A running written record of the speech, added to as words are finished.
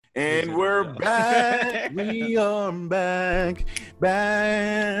And we're back. We are back.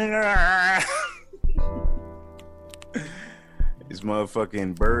 Back. It's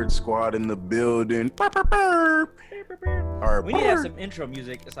motherfucking Bird Squad in the building. We need to have some intro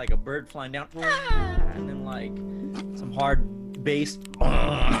music. It's like a bird flying down, and then like some hard bass. What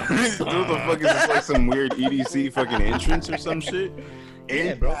the fuck is this? Like some weird EDC fucking entrance or some shit? Yeah,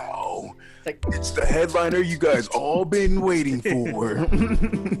 And bro. now, it's the headliner you guys all been waiting for.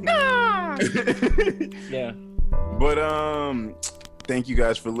 Yeah. But thank you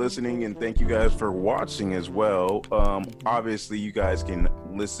guys for listening, and thank you guys for watching as well. Obviously you guys can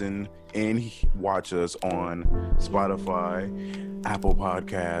listen and watch us on Spotify, Apple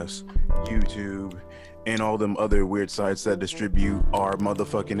Podcasts, YouTube, and all them other weird sites that distribute our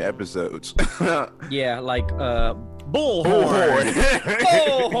motherfucking episodes. Yeah, like bullhorn.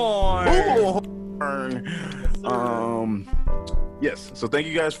 Bullhorn. Yes, so thank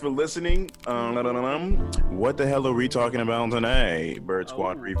you guys for listening. What the hell are we talking about today? Bird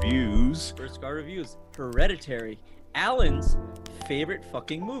Squad reviews. BirdSquad reviews. Hereditary. Alan's favorite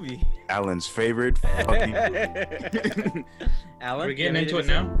fucking movie. Alan's favorite fucking movie. Alan, We're getting into it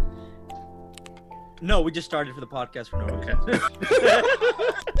now? No, we just started for the podcast for no reason.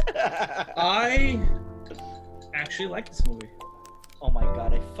 I actually like this movie. Oh my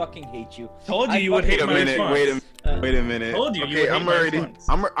god, I fucking hate you. Told you would hate my response. Wait a minute. Told you. Okay,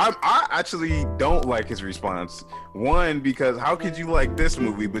 I actually don't like his response. One, because how could you like this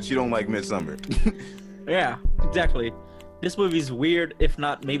movie but you don't like Midsummer? Yeah, exactly. This movie's weird, if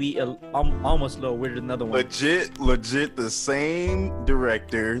not maybe almost a little weirder than the other one. Legit the same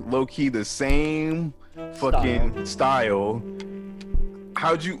director, low key the same fucking style.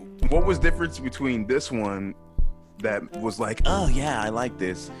 What was the difference between this one that was like, oh yeah, I like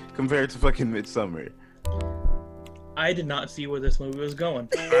this, compared to fucking Midsummer? I did not see where this movie was going.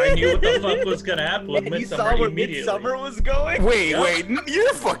 I knew what the fuck was gonna happen with Midsummer immediately. Midsummer was going? Wait,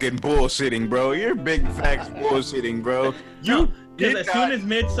 you're fucking bullshitting, bro. You're big facts bullshitting, bro. Because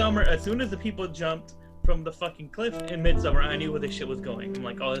as soon as the people jumped from the fucking cliff in Midsummer, I knew where this shit was going. I'm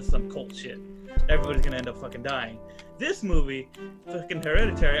like, oh, this is some cult shit. Everybody's gonna end up fucking dying. This movie, fucking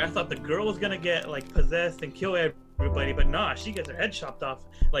Hereditary, I thought the girl was gonna get like possessed and kill everybody, but nah, she gets her head chopped off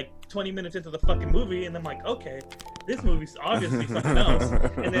like 20 minutes into the fucking movie, and I'm like, okay, this movie's obviously something else.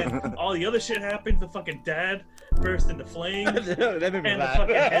 And then all the other shit happens. The fucking dad burst into flames, and the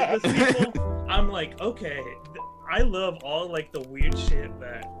fucking headless people. I'm like, okay, I love all like the weird shit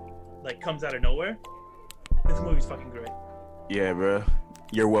that like comes out of nowhere. This movie's fucking great. Yeah, bro.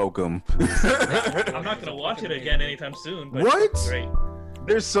 You're welcome. I'm not gonna watch it again anytime soon. But What? It's great.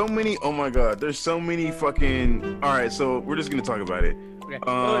 There's so many. Oh my god. There's so many fucking. All right, so we're just gonna talk about it.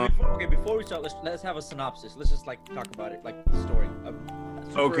 Okay. Before we start, let's have a synopsis. Let's just like talk about it, like the story.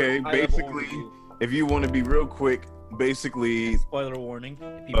 Okay, basically, if you want to be real quick, basically. Spoiler warning.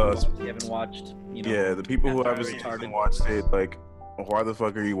 If people obviously haven't watched. Yeah, the people who haven't watched it, like, why the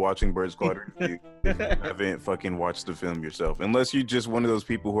fuck are you watching Bird Squad review if you haven't fucking watched the film yourself? Unless you're just one of those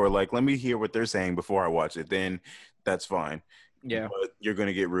people who are like, let me hear what they're saying before I watch it, then that's fine. Yeah. But you're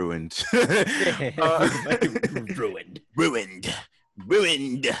gonna get ruined. Ruined.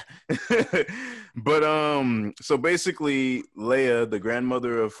 But so basically, Leia, the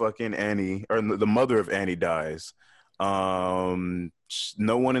grandmother of fucking Annie, or the mother of Annie, dies.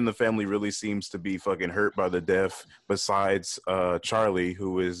 No one in the family really seems to be fucking hurt by the death besides Charlie,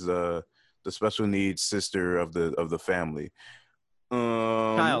 who is the special needs sister of the family.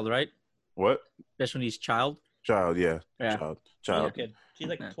 Child, right? What? Special needs child. Child, yeah. Yeah. Child. Kid. She's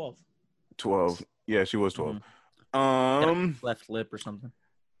like 12. 12. Yeah, she was 12. Left lip or something.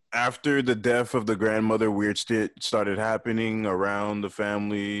 After the death of the grandmother, weird shit started happening around the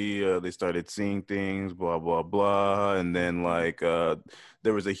family. They started seeing things, blah blah blah, and then like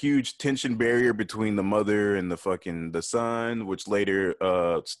there was a huge tension barrier between the mother and the son, which later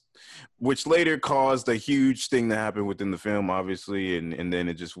caused a huge thing to happen within the film, obviously, and then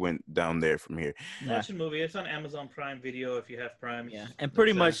it just went down there from here. Watch the movie. It's on Amazon Prime Video if you have Prime. Yeah, and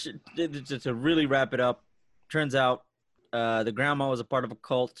pretty much to really wrap it up, turns out the grandma was a part of a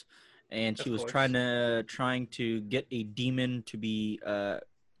cult, and she was trying to get a demon to be to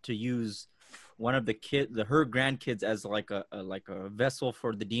use one of her grandkids as like a vessel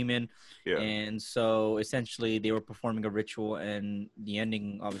for the demon. Yeah. And so essentially they were performing a ritual, and the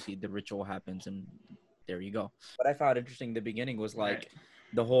ending, obviously the ritual happens, and there you go. What I found interesting in the beginning was like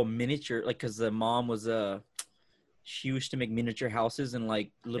the whole miniature, like, because the mom was she used to make miniature houses and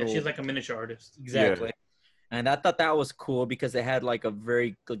like little. Yeah, she's like a miniature artist. Exactly. Yeah. And I thought that was cool because it had like a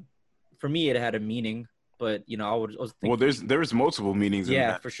very good, for me, it had a meaning but I was thinking. Well, there's multiple meanings in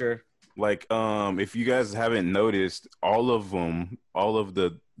Yeah, that. for sure. Like, if you guys haven't noticed, all of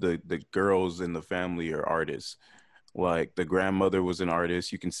the girls in the family are artists. Like the grandmother was an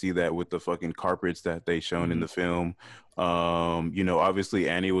artist. You can see that with the fucking carpets that they shown in the film. Obviously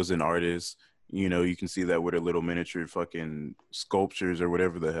Annie was an artist. You can see that with her little miniature fucking sculptures or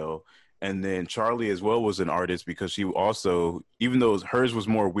whatever the hell. And then Charlie as well was an artist because she also, even though hers was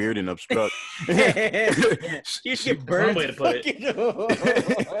more weird and obstruct, You get birds. Way to put it.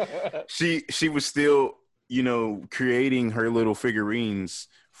 she was still, creating her little figurines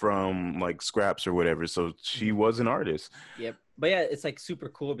from like scraps or whatever. So she was an artist. Yep. But yeah, it's like super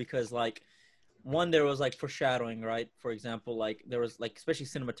cool because like one, there was like foreshadowing, right? For example, like there was like, especially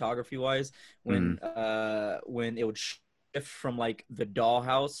cinematography wise, when it would shift from like the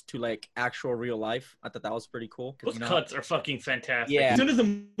dollhouse to like actual real life. I thought that was pretty cool. Those cuts are fucking fantastic. Yeah. As soon as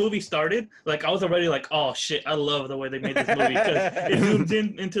the movie started, like I was already like, oh shit, I love the way they made this movie because it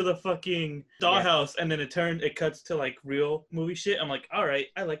zoomed into the fucking dollhouse and then it cuts to like real movie shit. I'm like, all right,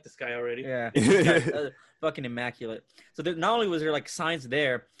 I like this guy already. Yeah. Fucking immaculate. So not only was there like signs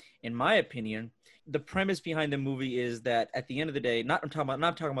there, in my opinion, the premise behind the movie is that at the end of the day, not talking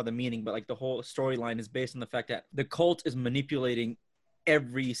about the meaning, but like the whole storyline is based on the fact that the cult is manipulating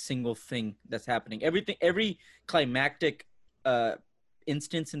every single thing that's happening. Every climactic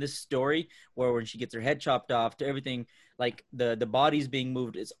instance in this story, where when she gets her head chopped off to everything, like the bodies being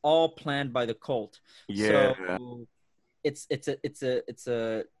moved, it's all planned by the cult. Yeah. So it's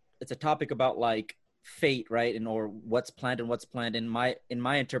a topic about like fate, right? And or what's planned in my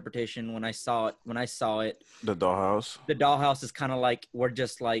interpretation when I saw it, The dollhouse is kind of like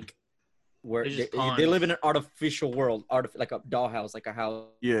they live in an artificial world, like a dollhouse, like a house,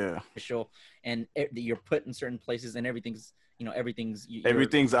 artificial, and you're put in certain places and everything's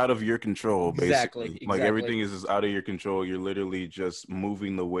out of your control, basically. Exactly. Like everything is out of your control. You're literally just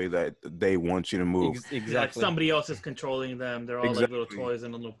moving the way that they want you to move. Exactly. Like somebody else is controlling them. They're all like little toys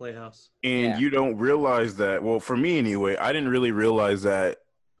in a little playhouse. And you don't realize that. Well, for me anyway, I didn't really realize that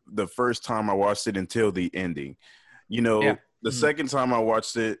the first time I watched it until the ending. The second time I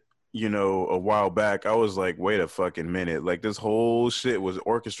watched it, a while back, I was like, wait a fucking minute. Like this whole shit was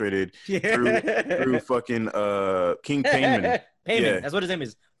orchestrated through fucking King Payman. Payman, that's what his name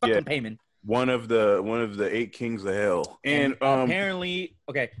is. Fucking Payman. One of the 8 kings of hell. And apparently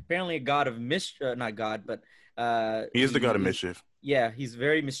a god of not God, but he is the god of mischief. Yeah, he's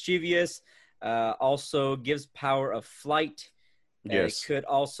very mischievous. Also gives power of flight. Yes. Could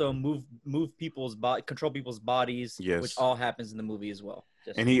also move people's control people's bodies, which all happens in the movie as well.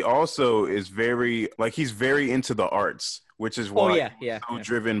 And he also is he's very into the arts, which is why he's so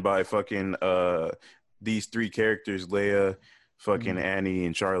driven by fucking these 3 characters, Leia, fucking Annie,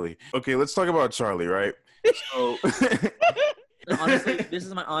 and Charlie. Okay, let's talk about Charlie, right? So honestly, this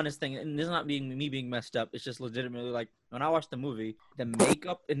is my honest thing, and this is not me being messed up. It's just legitimately like when I watched the movie, the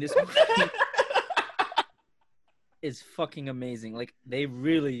makeup in this movie is fucking amazing. Like they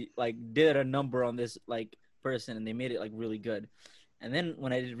really like did a number on this like person, and they made it like really good. And then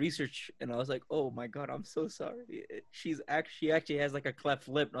when I did research, and I was like, oh my god, I'm so sorry. She actually has like a cleft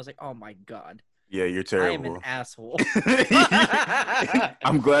lip, and I was like, oh my god. Yeah, you're terrible. I am an asshole.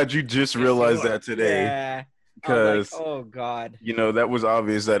 I'm glad you just realized that today. Yeah. Because, like, oh god, that was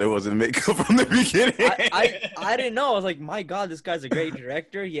obvious that it wasn't makeup from the beginning. I didn't know. I was like, my god, this guy's a great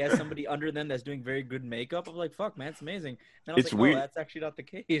director. He has somebody under them that's doing very good makeup. I was like, fuck, man, it's amazing. And I was it's like, weird. Oh, that's actually not the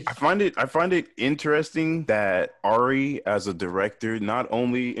case. I find it interesting that Ari, as a director, not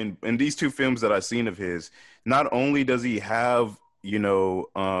only in these 2 films that I've seen of his, not only does he have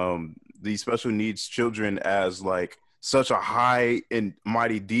these special needs children as like such a high and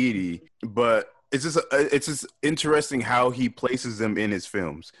mighty deity, but it's just interesting how he places them in his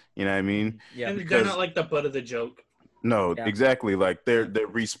films. You know what I mean? Yeah. And they're not like the butt of the joke. No, exactly. Like they're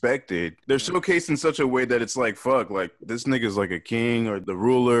respected. They're showcased in such a way that it's like, fuck, like this nigga's like a king or the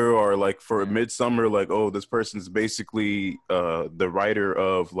ruler, or like for Midsummer, like, oh, this person's basically the writer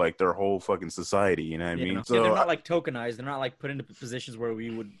of like their whole fucking society. You know what I mean? So they're not like tokenized. They're not like put into positions where we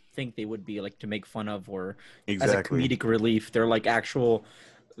would think they would be, like to make fun of or as a comedic relief. They're like actual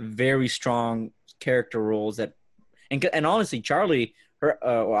very strong character roles and honestly, Charlie, her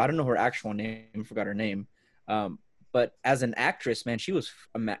I don't know her actual name, I forgot her name, but as an actress, man, she was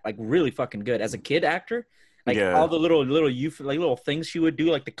like really fucking good as a kid actor. Like all the little things she would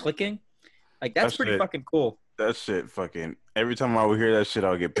do, like the clicking, like that's pretty fucking cool. That shit fucking, every time I would hear that shit,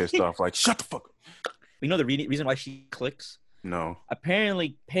 I would get pissed off. Like, shut the fuck up. You know the reason why she clicks? No.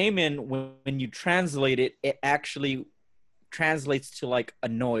 Apparently, Payman, when you translate it, it actually translates to like a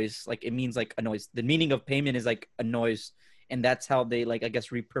noise. Like it means like a noise. The meaning of payment is like a noise, and that's how they like I guess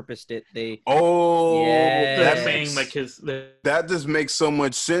repurposed it. They that just makes so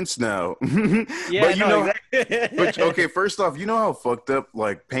much sense now. Yeah, but you know, exactly. but okay, first off, you know how fucked up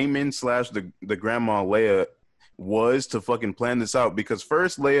like payment slash the grandma Leia was to fucking plan this out, because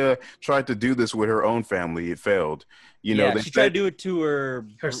first Leia tried to do this with her own family. It failed. You know, she tried to do it to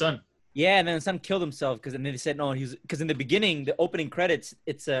her son. Yeah, and then the son killed himself because then they said no. He's because in the beginning, the opening credits,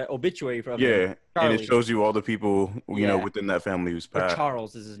 it's an obituary from him, and it shows you all the people you know within that family who's passed.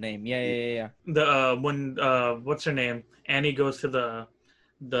 Charles is his name. Yeah. The when what's her name? Annie goes to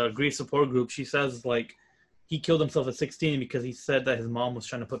the grief support group. She says like he killed himself at 16 because he said that his mom was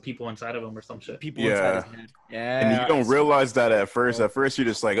trying to put people inside of him or some shit. People inside his head. Yeah. And you don't realize that at first. At first, you're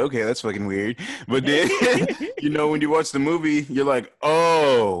just like, okay, that's fucking weird. But then, you know, when you watch the movie, you're like,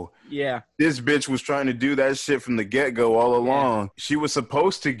 oh, yeah, this bitch was trying to do that shit from the get-go all along. She was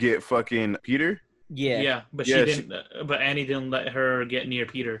supposed to get fucking Peter. Yeah, but she didn't. But Annie didn't let her get near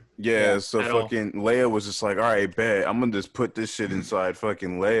Peter. Yeah, so fucking Leia was just like, all right, bet I'm gonna just put this shit inside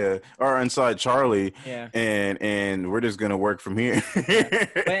fucking Leia or inside Charlie. Yeah, and we're just gonna work from here.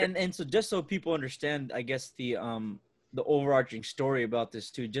 and so just so people understand, I guess the overarching story about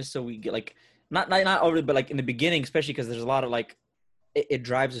this too, just so we get like not over, but like in the beginning, especially because there's a lot of like it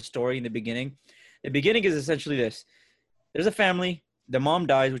drives the story in the beginning. The beginning is essentially this: there's a family, the mom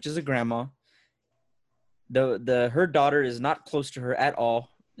dies, which is a grandma. Her daughter is not close to her at all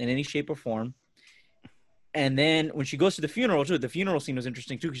in any shape or form. And then when she goes to the funeral too, the funeral scene was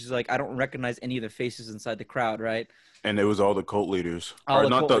interesting too, because she's like, I don't recognize any of the faces inside the crowd, right? And it was all the cult leaders.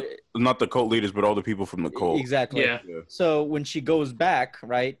 Not the cult leaders, but all the people from the cult. Exactly. Yeah. So when she goes back,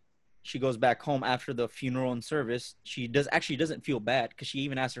 right? She goes back home after the funeral and service. She doesn't feel bad, because she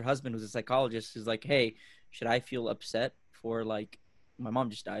even asked her husband, who's a psychologist, who's like, hey, should I feel upset for like my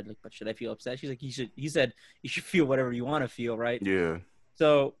mom just died, like, but should I feel upset? She's like, he said you should feel whatever you want to feel, right? Yeah.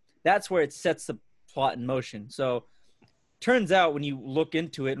 So that's where it sets the plot in motion. So turns out when you look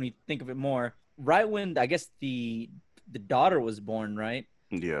into it and you think of it more, right when I guess the daughter was born, right?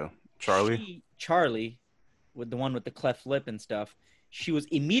 Yeah. Charlie, with the one with the cleft lip and stuff, she was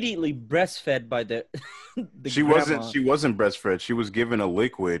immediately breastfed by the she grandma. wasn't breastfed. She was given a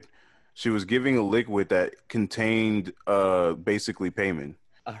liquid. She was giving a liquid that contained basically payment.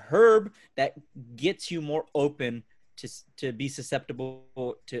 A herb that gets you more open to be susceptible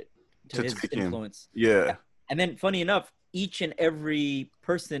to his influence. Yeah. And then funny enough, each and every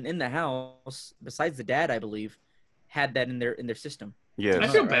person in the house, besides the dad, I believe, had that in their system. Yeah. I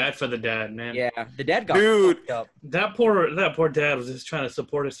feel bad for the dad, man. Yeah, the dad got fucked up. That poor dad was just trying to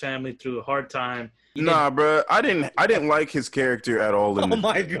support his family through a hard time. Nah, bro, I didn't like his character at all. Oh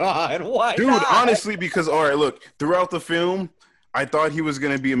my god, why? Dude, not? honestly, because all right, look, throughout the film, I thought he was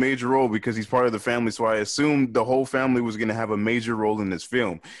gonna be a major role because he's part of the family, so I assumed the whole family was gonna have a major role in this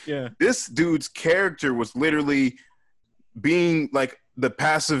film. Yeah, this dude's character was literally being like the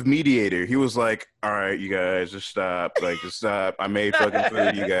passive mediator. He was like, all right, you guys, just stop. Just stop. I made fucking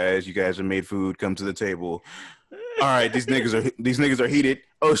food, you guys. You guys have made food. Come to the table. All right, these niggas are heated.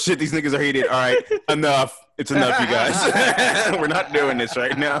 Oh shit, these niggas are heated. All right, enough. It's enough, you guys. We're not doing this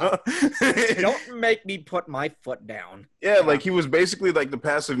right now. Don't make me put my foot down. Yeah, like he was basically like the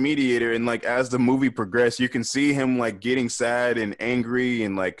passive mediator, and like as the movie progressed, you can see him like getting sad and angry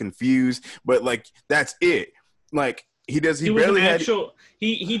and like confused, but like that's it. Like he barely had.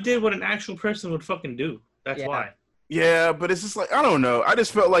 He did what an actual person would fucking do. That's why. Yeah, but it's just like I don't know. I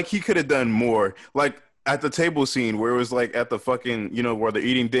just felt like he could have done more. Like at the table scene where it was like at the fucking, you know, where they're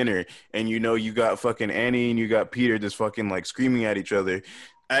eating dinner and, you know, you got fucking Annie and you got Peter just fucking like screaming at each other.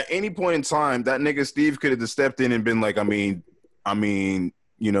 At any point in time, that nigga Steve could have just stepped in and been like, I mean,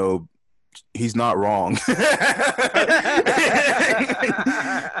 you know, he's not wrong.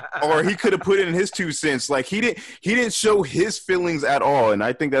 Or he could have put in his 2 cents. Like he didn't show his feelings at all, and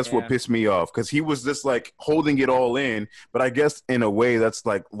I think that's what pissed me off, because he was just like holding it all in. But I guess in a way that's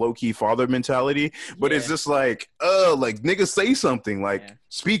like low-key father mentality, but it's just like nigga, say something, like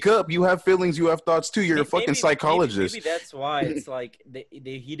speak up. You have feelings, you have thoughts too. You're a fucking psychologist. Maybe that's why it's like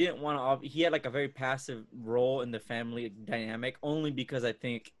he didn't want to. He had like a very passive role in the family dynamic, only because I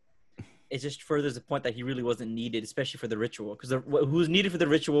think it just furthers the point that he really wasn't needed, especially for the ritual. Because who was needed for the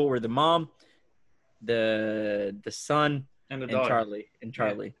ritual were the mom, the son, and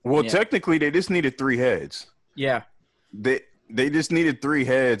Charlie. Well, technically, they just needed 3 heads. Yeah. They just needed 3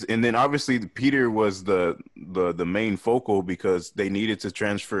 heads, and then obviously Peter was the main focal, because they needed to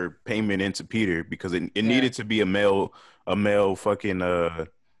transfer payment into Peter, because it needed to be a male fucking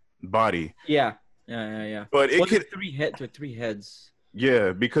body. Yeah. Yeah. But it could with three heads.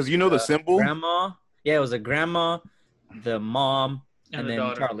 Yeah, because you know the symbol. Grandma. Yeah, it was a grandma, the mom, and the then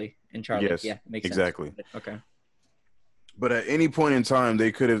daughter. Charlie. Yes, Yeah, makes exactly. sense. Okay. But at any point in time,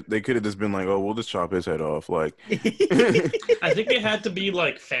 they could have just been like, "Oh, we'll just chop his head off." Like, I think it had to be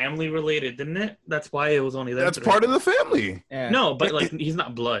like family related, didn't it? That's why it was only that. That's part of the family. Yeah. No, but like he's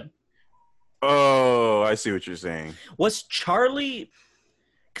not blood. Oh, I see what you're saying. Was Charlie?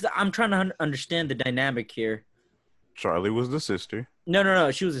 Because I'm trying to understand the dynamic here. Charlie was the sister.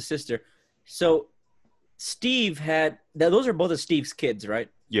 No. She was a sister. So Steve had those are both of Steve's kids, right?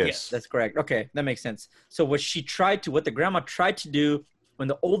 Yes. That's correct. Okay, that makes sense. So what the grandma tried to do when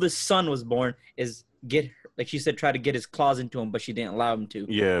the oldest son was born is like she said, try to get his claws into him, but she didn't allow him to.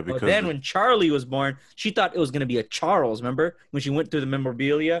 Yeah, because but then when Charlie was born, she thought it was going to be a Charles. Remember when she went through the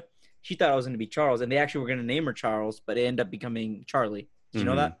memorabilia? She thought it was going to be Charles, and they actually were going to name her Charles, but it ended up becoming Charlie. Did you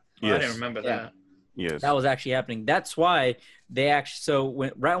know that? Yes. I didn't remember that. Yes. That was actually happening. That's why they actually. So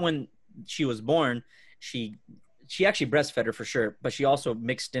when she was born, she actually breastfed her for sure, but she also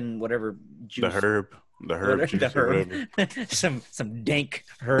mixed in whatever juice. The herb. some dank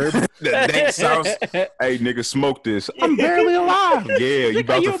herb. That dank sauce. Hey, nigga, smoke this. I'm barely alive. Yeah, you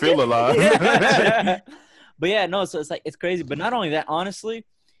about to feel alive. Yeah. But yeah, no. So it's like it's crazy. But not only that, honestly,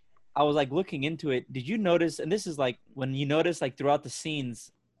 I was like looking into it. Did you notice? And this is like when you notice like throughout the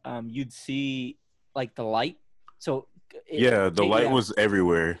scenes, you'd see like the light. So the light was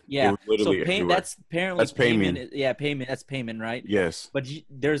everywhere. Yeah, it was literally everywhere. That's apparently payment. Yeah, payment. That's payment, right? Yes. But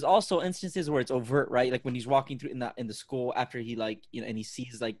there's also instances where it's overt, right? Like when he's walking through in the school after he and he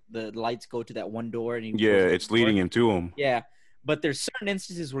sees like the lights go to that one door and it's leading him to him. Yeah, but there's certain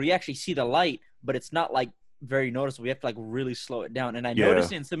instances where you actually see the light, but it's not like very noticeable. You have to like really slow it down. And I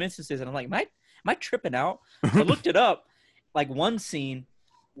noticed it in some instances, and I'm like, am I tripping out? So I looked it up. Like one scene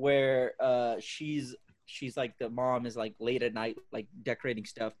where she's like the mom is like late at night like decorating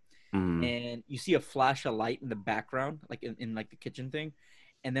stuff, and you see a flash of light in the background like in like the kitchen thing,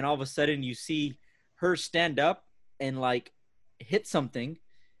 and then all of a sudden you see her stand up and like hit something,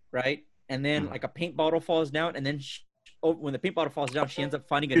 right? And then like a paint bottle falls down, and then when the paint bottle falls down, she ends up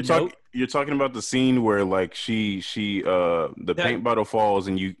finding a note. You're talking about the scene where like she paint bottle falls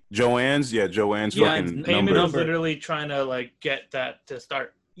and Joanne's fucking payment was literally trying to like get that to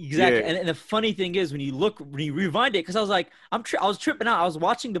start. Exactly. Yeah. And the funny thing is when you rewind it, because I was like, I was tripping out. I was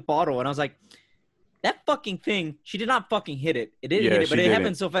watching the bottle and I was like, that fucking thing, she did not fucking hit it. It didn't hit it, but it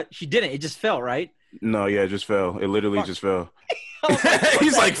happened so fast. She didn't. It just fell, right? No, yeah, it just fell. It literally just fell.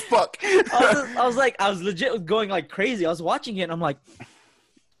 He's like, fuck. I was legit going like crazy. I was watching it and I'm like,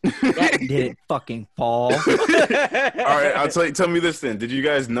 that didn't fucking fall. All right, tell me this then. Did you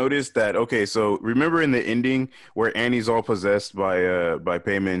guys notice that? Okay, so remember in the ending where Annie's all possessed by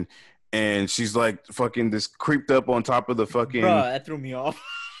Payman, and she's like fucking this creeped up on top of the fucking. Bruh, that threw me off.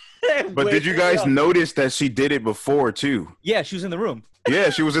 But did you guys notice that she did it before too? Yeah, she was in the room.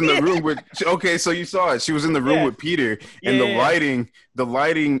 Yeah, she was in the room with. Okay, so you saw it. She was in the room with Peter, and the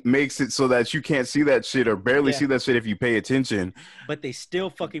lighting makes it so that you can't see that shit or barely see that shit if you pay attention. But they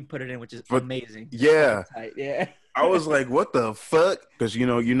still fucking put it in, which is amazing. Yeah, yeah. I was like, what the fuck? Because you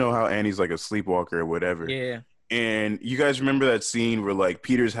know how Annie's like a sleepwalker or whatever. Yeah. And you guys remember that scene where like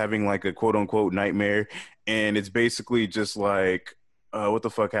Peter's having like a quote unquote nightmare, and it's basically just like, what the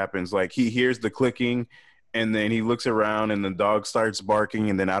fuck happens? Like he hears the clicking. And then he looks around and the dog starts barking.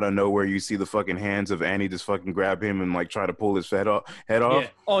 And then out of nowhere, you see the fucking hands of Annie just fucking grab him and like try to pull his head off. Yeah.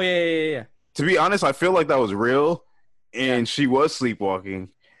 Oh, yeah. To be honest, I feel like that was real. And she was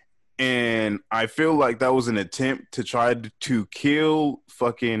sleepwalking. And I feel like that was an attempt to try to kill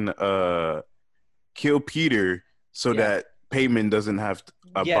Peter so that Payman doesn't have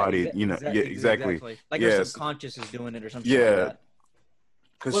a body, Exactly. Like her subconscious is doing it or something like that.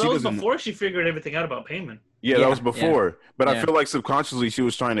 Well, that was before she figured everything out about Payman. Yeah, that was before. Yeah. But I feel like subconsciously she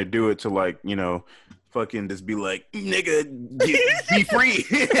was trying to do it to like, fucking just be like, nigga, be free.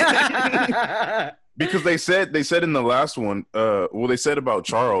 Because they said in the last one, they said about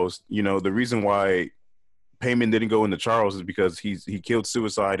Charles, the reason why Payman didn't go into Charles is because he killed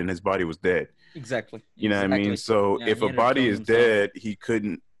suicide and his body was dead. Exactly. You know what I mean? So if a body is dead, he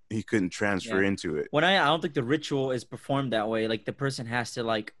couldn't transfer into it. I don't think the ritual is performed that way. Like the person has to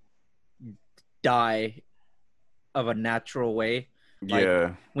like die of a natural way.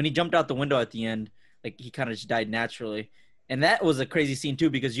 Like, when he jumped out the window at the end, like he kind of just died naturally. And that was a crazy scene too,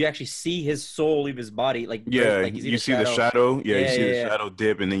 because you actually see his soul leave his body. Like you see the shadow. Yeah, you see the shadow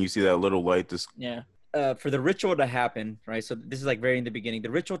dip, and then you see that little light. for the ritual to happen, right? So this is like very in the beginning.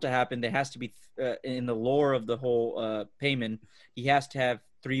 The ritual to happen, there has to be in the lore of the whole payment. He has to have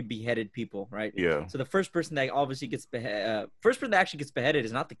 3 beheaded people, right? Yeah. So the first person that obviously gets first person that actually gets beheaded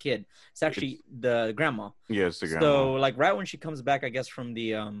is not the kid. It's actually the grandma. Yeah, it's the grandma. So like right when she comes back, I guess from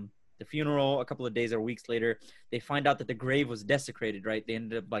the funeral, a couple of days or weeks later, they find out that the grave was desecrated, right? They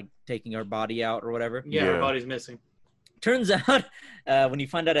ended up like taking her body out or whatever. Yeah, her body's missing. Turns out, when you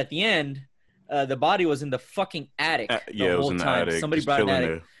find out at the end, the body was in the fucking attic the whole time. Attic. Somebody Just brought an chilling attic.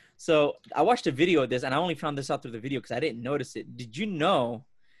 there. So I watched a video of this, and I only found this out through the video because I didn't notice it. Did you know,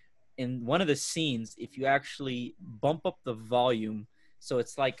 in one of the scenes, if you actually bump up the volume, so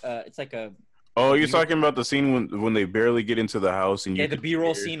it's like a Oh, you're talking about the scene when they barely get into the house and you the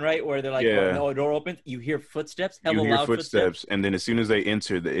B-roll scene, right, where they're like, when the door opens, you hear footsteps, you hear loud footsteps, and then as soon as they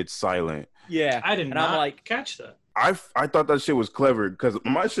enter, it's silent. Yeah, I did not I'm like, catch that. I thought that shit was clever because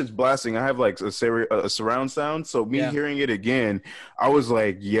my shit's blasting. I have like a surround sound, so me hearing it again, I was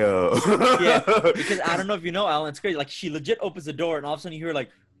like, yo. Yeah, because I don't know if you know, Alan, it's crazy. Like she legit opens the door, and all of a sudden you hear like,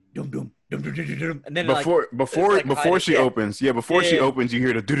 dum dum dum dum dum dum, and then before she opens, she opens, you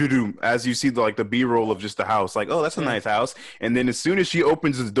hear the doo doo as you see the B-roll of just the house, like, oh, that's a nice house, and then as soon as she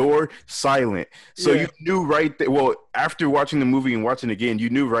opens the door, silent. So you knew right there. Well, after watching the movie and watching it again, you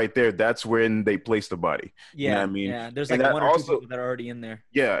knew right there that's when they placed the body. Yeah, you know what I mean? Yeah, there's like one or two people that are already in there.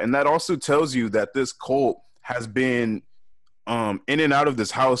 Yeah, and that also tells you that this cult has been in and out of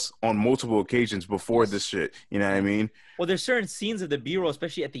this house on multiple occasions before this shit. You know what I mean? Well, there's certain scenes of the B-roll,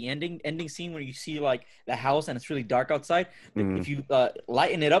 especially at the ending scene where you see like the house and it's really dark outside. If you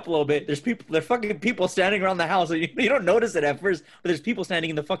lighten it up a little bit, there's fucking people standing around the house. So you don't notice it at first, but there's people standing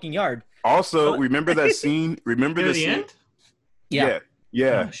in the fucking yard. Also, remember that scene? Remember the scene? End? Yeah.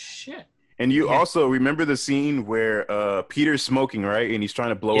 Oh shit. And you also remember the scene where Peter's smoking, right? And he's trying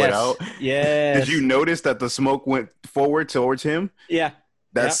to blow it out. Yeah. Did you notice that the smoke went forward towards him? Yeah.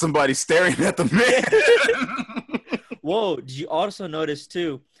 That's somebody staring at the man. Whoa. Did you also notice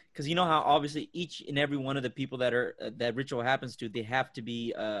too? Because you know how obviously each and every one of the people that ritual happens to, they have to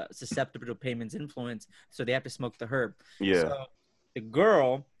be susceptible to Payman's influence, so they have to smoke the herb. Yeah. So the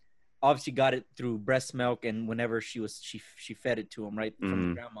girl obviously got it through breast milk, and whenever she fed it to him, right, from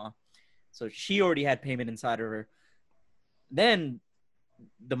the grandma. So she already had Payman inside of her. Then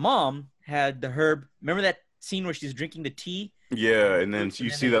the mom had the herb. Remember that scene where she's drinking the tea? Yeah, and then you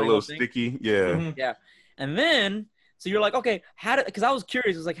see that little sticky. Yeah. Yeah. And then, so you're like, okay, because I was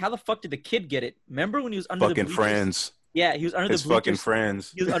curious. I was like, how the fuck did the kid get it? Remember when he was under the bleachers? Friends. Yeah, he was under his the bleachers. Fucking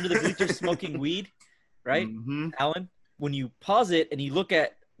friends. He was under the bleachers smoking weed, right? Alan, when you pause it and you look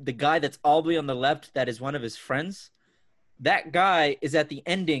at the guy that's all the way on the left that is one of his friends, that guy is at the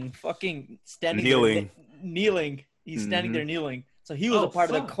ending fucking standing kneeling. Kneeling. He's standing there kneeling. So he was a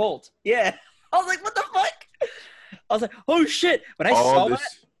part of the cult. Yeah. I was like, what the fuck? I was like, oh shit. When I saw that,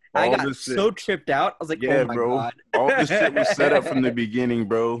 I got so tripped out. I was like, oh my God. All this shit was set up from the beginning,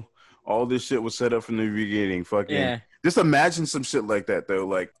 bro. All this shit was set up from the beginning. Fucking just imagine some shit like that though.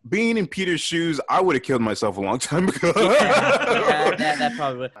 Like being in Peter's shoes, I would have killed myself a long time ago. that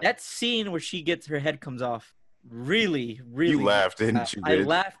probably would. That scene where she gets her head comes off. Really you laughed, didn't you? I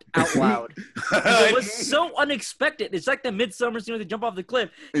laughed out loud. It was so unexpected. It's like the Midsummer scene where they jump off the cliff.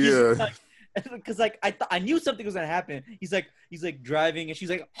 Because I knew something was gonna happen. He's like driving, and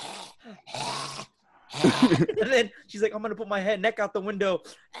she's like, and then she's like, I'm gonna put my neck out the window,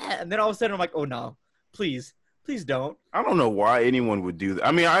 and then all of a sudden I'm like, oh no, please don't. I don't know why anyone would do that.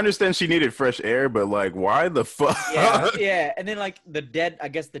 I mean, I understand she needed fresh air, but like, why the fuck? Yeah. And then like the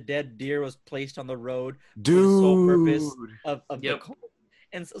dead deer was placed on the road for the sole purpose of the cult.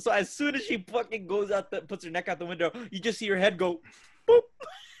 And so as soon as she fucking goes out, puts her neck out the window, you just see her head go, boop.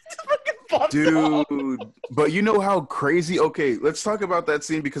 Dude, but you know how crazy? Okay, let's talk about that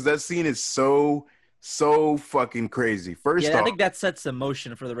scene because that scene is so fucking crazy. First off, I think that sets the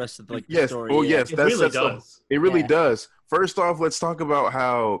motion for the rest of the story. Oh yes, it really does. It really does. First off, let's talk about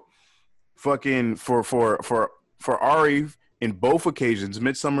how fucking for Ari in both occasions,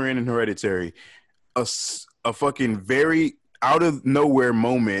 Midsummer and in Hereditary, a fucking very out of nowhere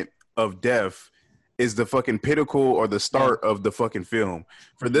moment of death is the fucking pinnacle or the start of the fucking film.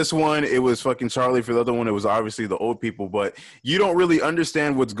 For this one, it was fucking Charlie. For the other one, it was obviously the old people. But you don't really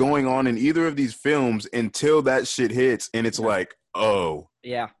understand what's going on in either of these films until that shit hits. And it's like, oh.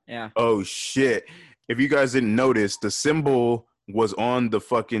 Yeah. Oh, shit. If you guys didn't notice, the symbol was on the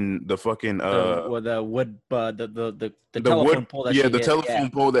fucking the wood the the telephone wood, pole that yeah, she the hit. telephone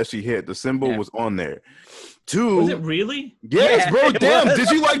pole that she hit. The symbol Yeah. was on there. Was it 2, really? yes, Yeah, bro. it Damn, was. did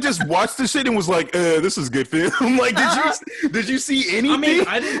you like just watch the shit and was like, this is good film? Like, did you see anything?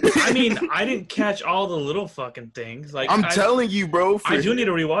 I didn't catch all the little fucking things. Like I'm telling you, bro. I do need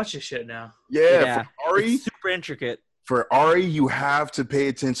to rewatch this shit now. Yeah, for Ari, it's super intricate. For Ari, you have to pay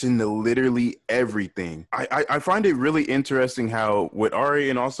attention to literally everything. I find it really interesting how with Ari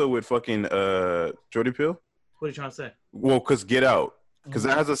and also with fucking Jordy Peele. What are you trying to say? Well, because Get Out. Because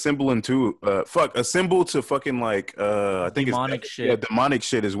that has a symbol a symbol to fucking like I think demonic it's shit. Yeah, demonic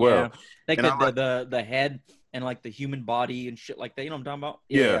shit as well. Yeah. Like and the head and like the human body and shit like that. You know what I'm talking about?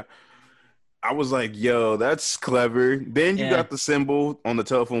 Yeah. I was like, yo, that's clever. Then you got the symbol on the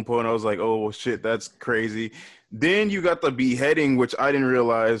telephone pole, and I was like, oh shit, that's crazy. Then you got the beheading, which I didn't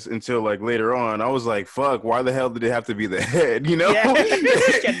realize until like later on. I was like, fuck, why the hell did it have to be the head? You know? Yeah.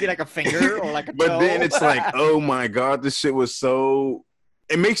 It can't be like a finger or like a But toe. then it's like, oh my God, this shit was so...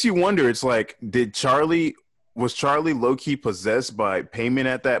 It makes you wonder. It's like, was Charlie low-key possessed by Payment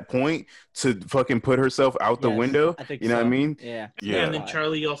at that point to fucking put herself out the window? I think you know what I mean? Yeah. And then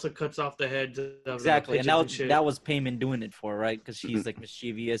Charlie also cuts off the heads of exactly. And shit. that was Payment doing it for, right? Because he's like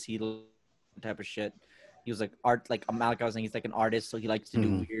mischievous, type of shit. He was like art, like Malachi was saying, he's like an artist, so he likes to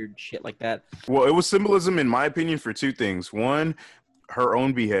do weird shit like that. Well, it was symbolism, in my opinion, for 2 things. One, her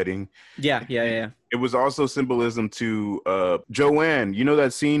own beheading. Yeah. It was also symbolism to Joanne. You know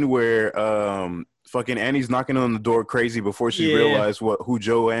that scene where fucking Annie's knocking on the door crazy before she realized who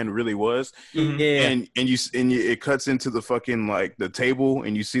Joanne really was. And it cuts into the fucking like the table,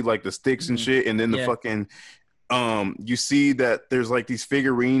 and you see like the sticks and shit, and then the fucking you see that there's like these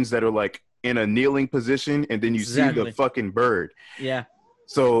figurines that are like in a kneeling position, and then you see the fucking bird. Yeah.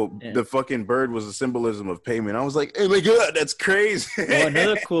 So the fucking bird was a symbolism of Payment. I was like, "Oh my God, that's crazy!" Well,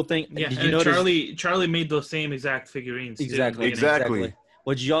 another cool thing. Yeah, did you notice Charlie made those same exact figurines. Exactly.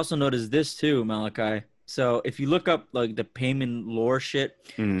 What you also notice this too, Malachi. So if you look up like the Payment lore shit,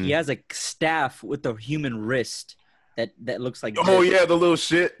 he has a staff with a human wrist that looks like. Oh yeah, the little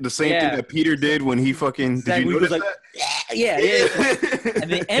shit. The same thing that Peter did when he fucking. Exactly. Did you notice that? Yeah. And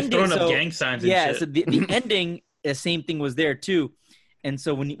the ending. Throwing up gang signs. And shit. So the ending, the same thing was there too. And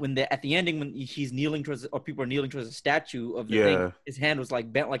so at the ending, when he's kneeling towards, or people are kneeling towards a statue of the thing, his hand was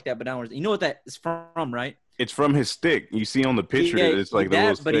like bent like that, but downwards. You know what that is from, right? It's from his stick. You see on the picture, it's like the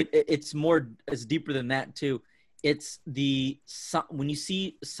little stick. But it's deeper than that too. It's when you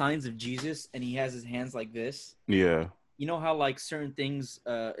see signs of Jesus and he has his hands like this. Yeah. You know how like certain things,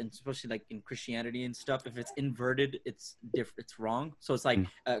 and especially like in Christianity and stuff, if it's inverted, it's wrong. So it's like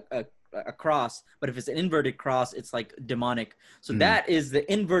a cross, but if it's an inverted cross, it's like demonic. So that is the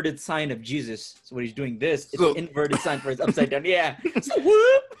inverted sign of Jesus. So when he's doing this, it's an inverted sign for his upside down. Yeah. So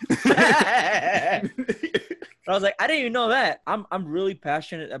whoop. I was like, I didn't even know that. I'm really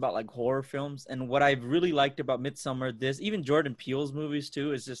passionate about like horror films, and what I've really liked about Midsommar, even Jordan Peele's movies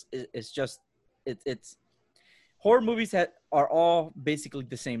too, is it's horror movies are all basically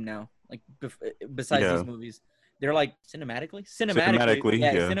the same now. Like besides these movies. They're like cinematically,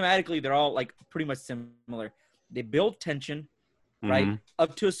 they're all like pretty much similar. They build tension, right?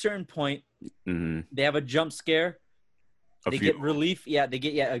 Up to a certain point. They have a jump scare. They get relief. They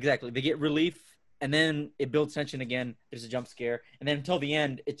get relief, and then it builds tension again. There's a jump scare, and then until the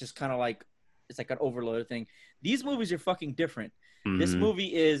end, it's just kind of like it's like an overload thing. These movies are fucking different. This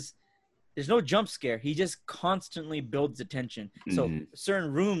movie there's no jump scare. He just constantly builds the tension. So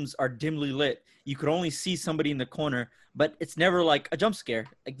certain rooms are dimly lit. You could only see somebody in the corner, but it's never like a jump scare.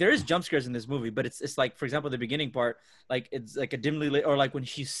 Like there is jump scares in this movie, but it's like, for example, the beginning part, like it's like a dimly lit, or like when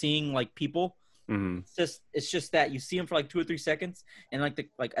she's seeing like people. It's just that you see them for like 2 or 3 seconds, and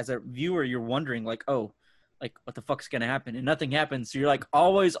like as a viewer, you're wondering like, oh, like what the fuck's gonna happen, and nothing happens. So you're like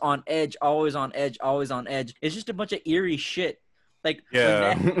always on edge. It's just a bunch of eerie shit. Like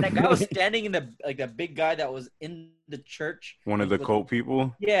when that guy was standing in the big guy that was in the church. One of the cult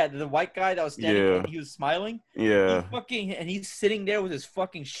people. Yeah, the white guy that was standing and he was smiling. Yeah. He's sitting there with his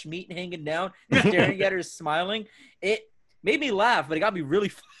fucking schmeat hanging down, staring at her, smiling. It made me laugh, but it got me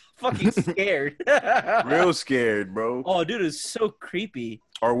really fucking scared. Real scared, bro. Oh, dude, it's so creepy.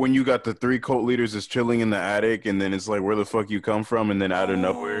 Or when you got the 3 cult leaders just chilling in the attic, and then it's like, where the fuck you come from? And then out of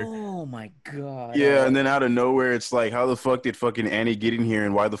nowhere. Oh my God. Yeah, and then out of nowhere, it's like, how the fuck did fucking Annie get in here,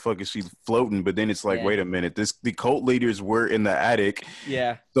 and why the fuck is she floating? But then it's like, wait a minute, the cult leaders were in the attic.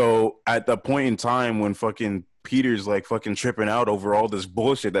 Yeah. So at the point in time when fucking Peter's like fucking tripping out over all this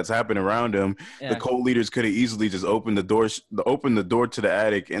bullshit that's happening around him. The cult leaders could have easily just opened the door to the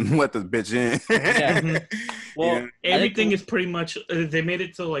attic and let the bitch in. Well, everything is pretty much they made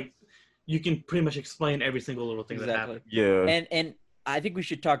it so like you can pretty much explain every single little thing that happened. Yeah. And I think we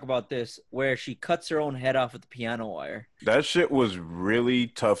should talk about this where she cuts her own head off with the piano wire. That shit was really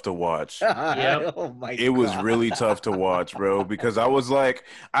tough to watch. Yep. Oh my God. It was really tough to watch, bro, because I was like,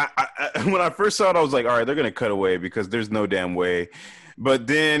 I when I first saw it, I was like, all right, they're going to cut away because there's no damn way. But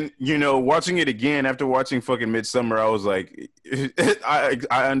then, you know, watching it again after watching fucking Midsummer, I was like, I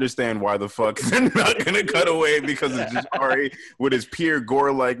understand why the fuck they're not gonna cut away because it's just Ari with his pure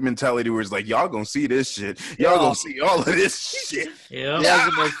gore like mentality, where it's like, y'all gonna see this shit, y'all gonna see all of this shit. Yeah,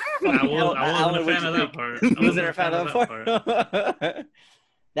 I wasn't a fan of that part. I wasn't a fan of that part.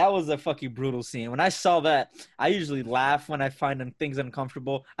 That was a fucking brutal scene. When I saw that, I usually laugh when I find things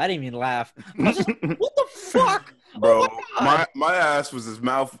uncomfortable. I didn't even laugh. I was just like, what the fuck? Bro, my ass was his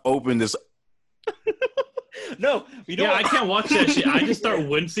mouth open this. No, you know I can't watch that shit. I just start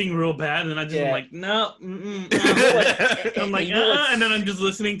wincing real bad, and I just am like, no. I'm like, and then I'm just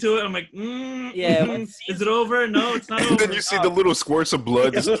listening to it. I'm like, is it over? No, it's not over. And then you see the little squirts of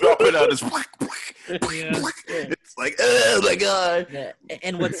blood just dropping out. It's like, oh my God. Yeah.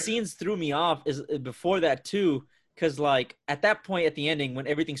 And what scenes threw me off is before that too, because like at that point at the ending when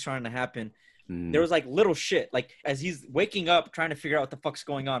everything's trying to happen, there was like little shit. Like as he's waking up trying to figure out what the fuck's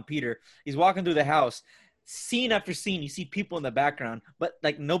going on, Peter, he's walking through the house. Scene after scene, you see people in the background, but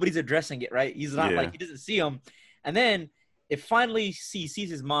like nobody's addressing it, right? He's not like, he doesn't see them. And then it finally he sees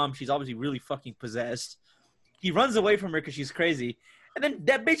his mom. She's obviously really fucking possessed. He runs away from her because she's crazy. And then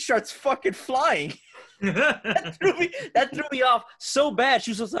that bitch starts fucking flying. that threw me off so bad.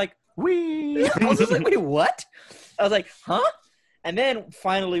 She was just like, wee. I was just like, wait, what? I was like, huh? And then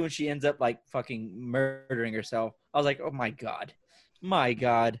finally when she ends up like fucking murdering herself, I was like, oh my God. My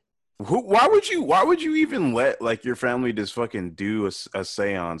God. Why would you even let like your family just fucking do a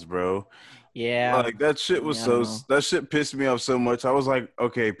seance, bro? Yeah. Like that shit was that shit pissed me off so much. I was like,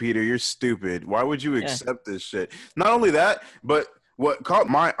 okay, Peter, you're stupid. Why would you accept this shit? Not only that, but what caught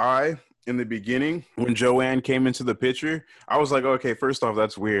my eye in the beginning when Joanne came into the picture, I was like, okay, first off,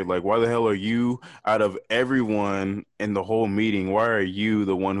 that's weird. Like, why the hell are you out of everyone in the whole meeting? Why are you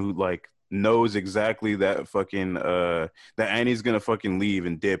the one who like knows exactly that fucking that Annie's gonna fucking leave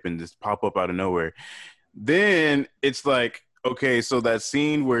and dip and just pop up out of nowhere? Then it's like, okay, so that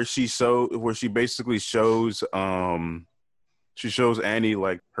scene where she basically shows Annie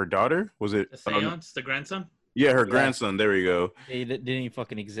like her daughter, was it the seance, the grandson? Yeah, her grandson. There we go. He didn't even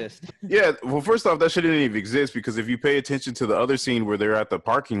fucking exist. Yeah, well, first off, that shit didn't even exist because if you pay attention to the other scene where they're at the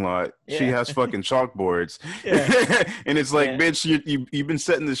parking lot, she has fucking chalkboards. And it's like, bitch, you've been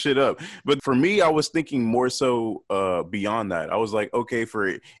setting this shit up. But for me, I was thinking more so beyond that. I was like, okay,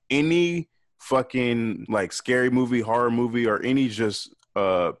 for any fucking like scary movie, horror movie, or any just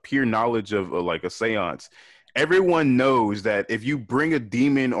pure knowledge of like a seance, everyone knows that if you bring a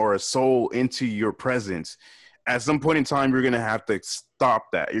demon or a soul into your presence, at some point in time, you're going to have to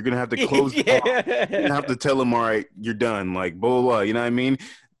stop that. You're going to have to close the door. You're going to have to tell them, all right, you're done. Like, blah, blah, blah. You know what I mean?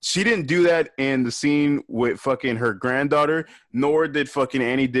 She didn't do that in the scene with fucking her granddaughter, nor did fucking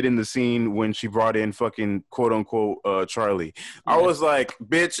Annie did in the scene when she brought in fucking quote unquote Charlie. I was like,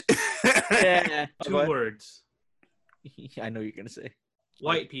 bitch. Two words. I know you're going to say.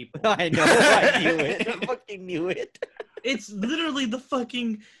 White people. I know. I knew it. I fucking knew it. It's literally the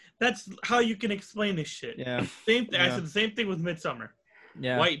fucking... That's how you can explain this shit. Yeah. Same thing. I said the same thing with Midsummer.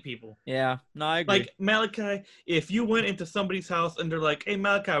 Yeah. White people. Yeah. No, I agree. Like, Malachi, if you went into somebody's house and they're like, hey,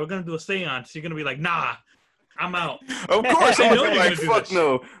 Malachi, we're going to do a seance, you're going to be like, nah, I'm out. Of course. I'm like, fuck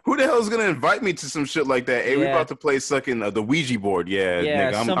no. Who the hell is going to invite me to some shit like that? Hey, we about to play sucking the Ouija board. Yeah,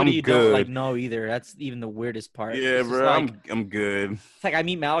 nigga, I'm somebody you good. don't like know either. That's even the weirdest part. Yeah, it's bro, like, I'm good. It's like I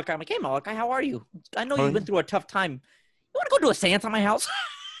meet Malachi. I'm like, hey, Malachi, how are you? I know you've been through a tough time. You want to go do a seance at my house?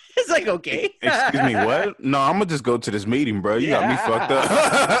 It's like, okay. Excuse me, what? No, I'm gonna just go to this meeting, bro. You got me fucked up.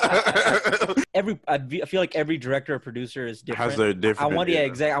 I feel like every director or producer is different. Has their different.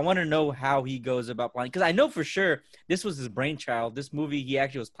 I want to know how he goes about planning, because I know for sure this was his brainchild. This movie, he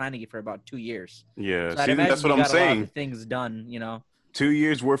actually was planning it for about 2 years. Yeah, so that's what I'm saying. A lot of things done, 2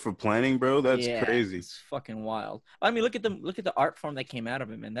 years worth of planning, bro. That's crazy. It's fucking wild. I mean, look at the art form that came out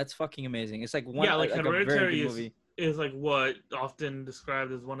of it, man. That's fucking amazing. It's like Hereditary is like what often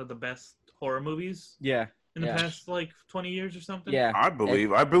described as one of the best horror movies. Yeah. In the past like 20 years or something. Yeah. I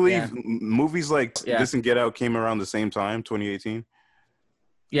believe movies like this and Get Out came around the same time, 2018.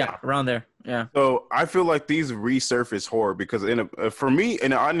 Yeah, around there. Yeah. So I feel like these resurface horror because for me,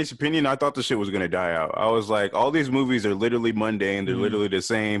 in an honest opinion, I thought the shit was gonna die out. I was like, all these movies are literally mundane. They're literally the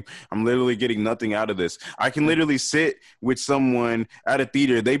same. I'm literally getting nothing out of this. I can literally sit with someone at a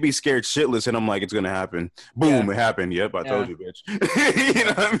theater. They be scared shitless, and I'm like, it's gonna happen. Boom, it happened. Yep, I told you, bitch. You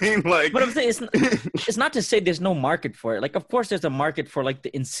know what I mean? Like, but I'm saying it's not to say there's no market for it. Like, of course, there's a market for like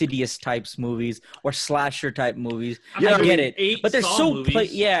the Insidious types movies or slasher type movies. Yeah, I get it, but they're so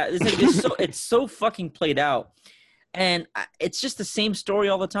it's so fucking played out, and it's just the same story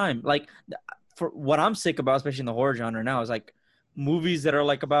all the time. Like, for what I'm sick about, especially in the horror genre now, is like movies that are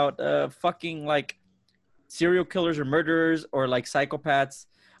like about fucking like serial killers or murderers or like psychopaths.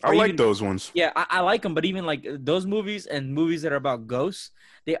 I like those ones. Yeah, I like them, but even like those movies and movies that are about ghosts,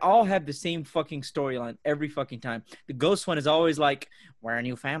 they all have the same fucking storyline every fucking time. The ghost one is always like, we're a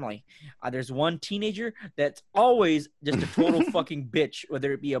new family. There's one teenager that's always just a total fucking bitch,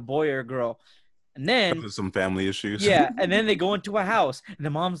 whether it be a boy or a girl. And then some family issues. Yeah, and then they go into a house, and the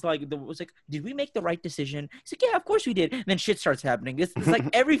mom's like, did we make the right decision? He's like, yeah, of course we did. And then shit starts happening. It's like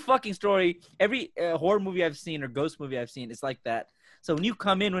every fucking story, every horror movie I've seen or ghost movie I've seen, it's like that. So when you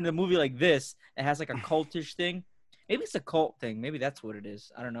come in with a movie like this, it has like a cultish thing. Maybe it's a cult thing. Maybe that's what it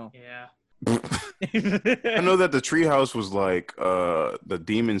is. I don't know. Yeah. I know that the treehouse was like the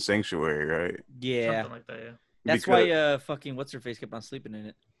demon sanctuary, right? Yeah. Something like that, yeah. That's why fucking what's her face kept on sleeping in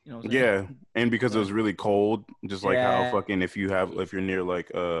it. You know what I'm saying? Yeah, and because it was really cold, just like how fucking if you're near like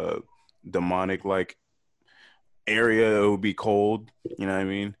a demonic like area, it would be cold. You know what I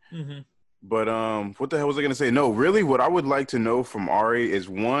mean? Mm-hmm. But what the hell was I gonna say? No, really, what I would like to know from Ari is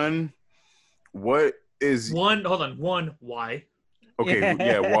what is one? Hold on, one. Why? Okay,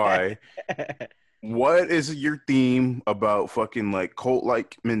 yeah, why? What is your theme about fucking like cult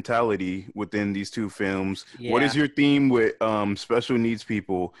like mentality within these two films? Yeah. What is your theme with special needs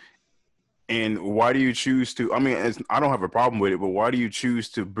people? And why do you choose to? I mean, I don't have a problem with it, but why do you choose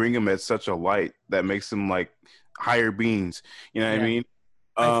to bring them at such a light that makes them like higher beings? You know what I mean?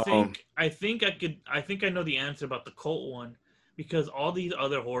 I think I know the answer about the cult one, because all these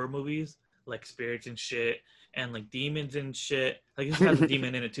other horror movies like spirits and shit and like demons and shit, like this has a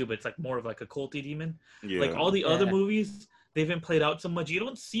demon in it too, but it's like more of like a culty demon. Yeah. Like all the other movies, they've been played out so much, you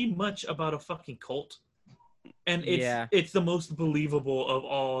don't see much about a fucking cult, and it's the most believable of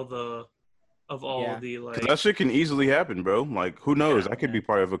all the like that shit can easily happen, bro. Like who knows? I could be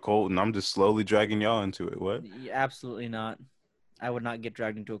part of a cult and I'm just slowly dragging y'all into it. What? Absolutely not. I would not get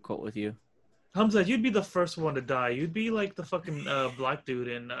dragged into a cult with you. Hamza, you'd be the first one to die. You'd be like the fucking black dude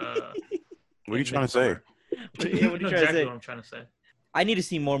in what are you trying to say? What are you trying to say? What I'm trying to say. I need to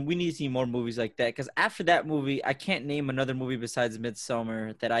see more. We need to see more movies like that, because after that movie, I can't name another movie besides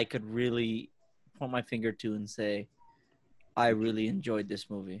Midsommar that I could really point my finger to and say, I really enjoyed this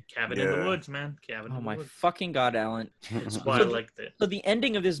movie. Cabin in the Woods, man. Oh my fucking God, Alan. That's why I liked it. So the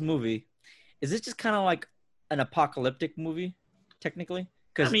ending of this movie, is this just kind of like an apocalyptic movie, technically?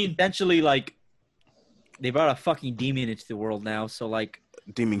 Because essentially, like, they brought a fucking demon into the world now, so like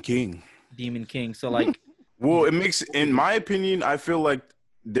Demon King. So like, well, it makes, in my opinion, I feel like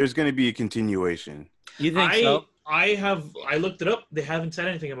there's going to be a continuation. You think so? I looked it up. They haven't said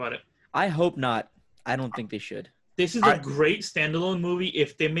anything about it. I hope not. I don't think they should. This is a great standalone movie.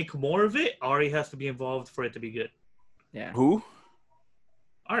 If they make more of it, Ari has to be involved for it to be good. Yeah. Who?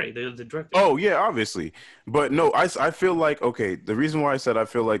 Ari, the director. Oh, yeah, obviously. But no, I feel like, okay, the reason why I said I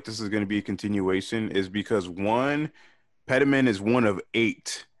feel like this is going to be a continuation is because one, Pediment is one of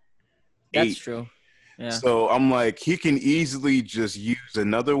eight. That's true. Yeah. So I'm like, he can easily just use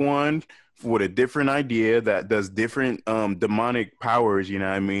another one with a different idea that does different demonic powers, you know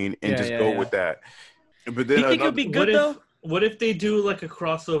what I mean? And go with that. But then you think it would be good, though? What if they do like a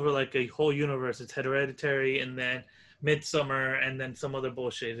crossover, like a whole universe? It's Hereditary and then Midsommar and then some other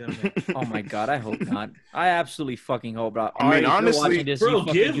bullshit in there. Oh my God, I hope not. I absolutely fucking hope not. I mean, honestly, this, bro,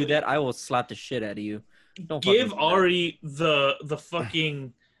 do that, I will slap the shit out of you. Don't give Ari the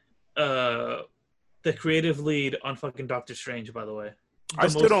fucking the creative lead on fucking Doctor Strange, by the way. I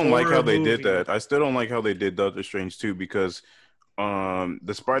still don't like how they did that. I still don't like how they did Doctor Strange too, because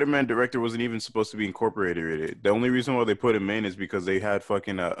the Spider-Man director wasn't even supposed to be incorporated in it. The only reason why they put him in is because they had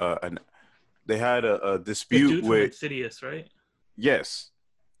fucking a dispute with Insidious, right? Yes.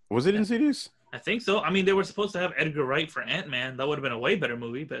 Was it Insidious? I think so. I mean, they were supposed to have Edgar Wright for Ant-Man. That would have been a way better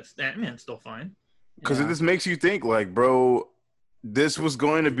movie, but Ant-Man's still fine. Because this makes you think, like, bro, this was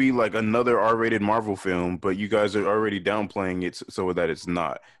going to be like another R-rated Marvel film, but you guys are already downplaying it so that it's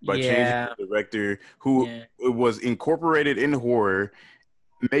not. By changing the director who was incorporated in horror,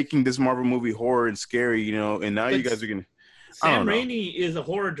 making this Marvel movie horror and scary, you know, and now you guys are going to... Sam Raimi is a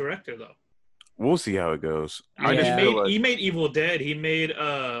horror director, though. We'll see how it goes. I just Yeah. feel like He made Evil Dead. He made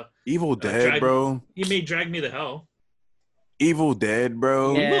Evil Dead, bro. He made Drag Me to Hell. Evil Dead,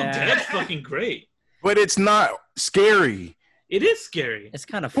 bro. Yeah. Evil Dead's fucking great. But it's not scary. It is scary. It's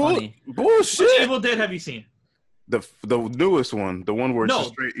kind of funny. Bullshit. Which Evil Dead have you seen? The newest one, the one where it's just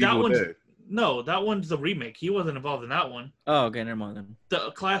straight Evil Dead. No, that one's the remake. He wasn't involved in that one. Oh, okay, never mind then.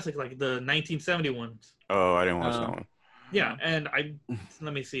 The classic, like the 1970 ones. Oh, I didn't watch that one. Yeah, and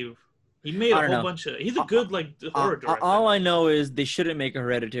let me see. He made a whole bunch of. He's a good horror director. All I know is they shouldn't make a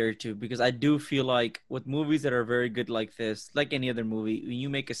Hereditary 2 because I do feel like with movies that are very good like this, like any other movie, when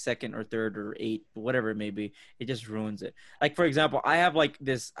you make a second or third or eighth, whatever it may be, it just ruins it. Like for example, I have like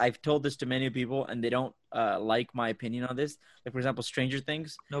this. I've told this to many people, and they don't like my opinion on this. Like for example, Stranger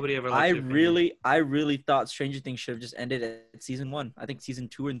Things. Nobody ever. I really thought Stranger Things should have just ended at season 1. I think season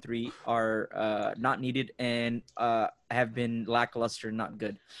 2 and 3 are not needed and have been lackluster, not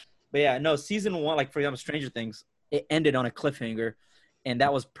good. But yeah, no, season 1, like for example, Stranger Things, it ended on a cliffhanger, and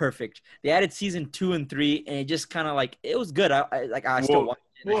that was perfect. They added season 2 and 3, and it just kind of like it was good. I still watched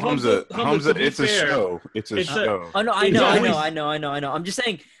it. Well, Hamza, it's a show. It's a show. Oh no, I know. I'm just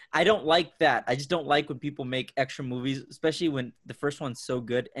saying I don't like that. I just don't like when people make extra movies, especially when the first one's so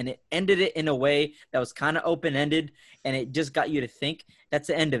good, and it ended it in a way that was kind of open ended, and it just got you to think. That's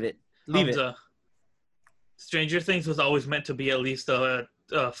the end of it. Leave it. Stranger Things was always meant to be at least a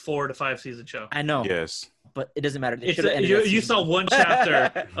 4 to 5 season show. I know. Yes. But it doesn't matter. You saw one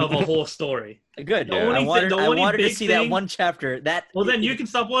chapter of a whole story. Good. Yeah. I wanted to see that one chapter. Then you can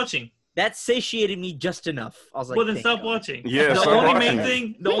stop watching. That satiated me just enough. I was like, well, then stop watching. Yeah,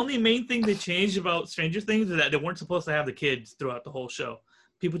 the only main thing they changed about Stranger Things is that they weren't supposed to have the kids throughout the whole show.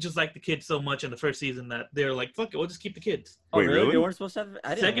 People just liked the kids so much in the first season that they're like, fuck it, we'll just keep the kids. Wait, really? They weren't supposed to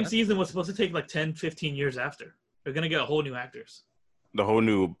have Second season was supposed to take like 10, 15 years after. They're going to get a whole new actors. The whole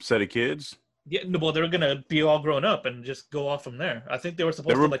new set of kids? Yeah, well, they're going to be all grown up and just go off from there. I think they were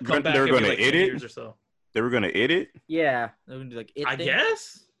supposed to like come back every like 10 years or so. They were going to edit? Yeah. They were going to do like it. I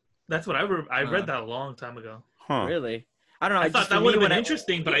guess? That's what I read that a long time ago. Huh. Really? I don't know. I thought that would have been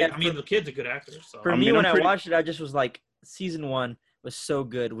interesting, but I mean, the kid's a good actor. So. For me, when I watched it, I just was like, season 1 was so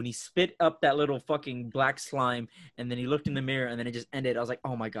good. When he spit up that little fucking black slime, and then he looked in the mirror, and then it just ended. I was like,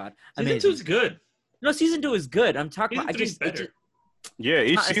 oh my God. Season 2 is good. No, season 2 is good. I'm talking about. Yeah,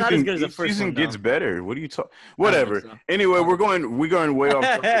 each season gets better. What are you talking? Whatever. So. Anyway, we're going way off.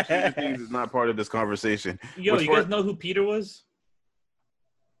 Stranger Things is not part of this conversation. Yo, you guys know who Peter was?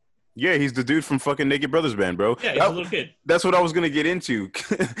 Yeah, he's the dude from fucking Naked Brothers Band, bro. Yeah, he's a little kid. That's what I was gonna get into,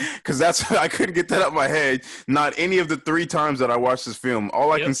 because I couldn't get that out of my head. Not any of the 3 times that I watched this film.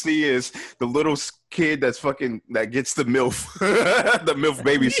 All I can see is the little kid that gets the MILF, the MILF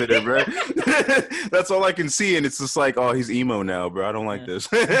babysitter, bro. That's all I can see, and it's just like, oh, he's emo now, bro. I don't like this,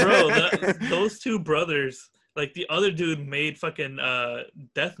 bro. Those 2 brothers, like the other dude made fucking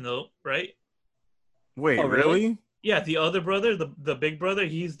Death Note, right? Wait, really? Yeah, the other brother, the big brother,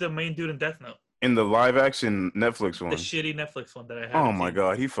 he's the main dude in Death Note. In the live action Netflix one. The shitty Netflix one that I have. Oh my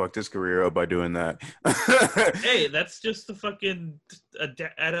God, he fucked his career up by doing that. Hey, that's just the fucking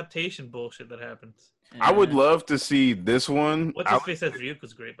adaptation bullshit that happens. Yeah. I would love to see this one. What's his face as Ryuk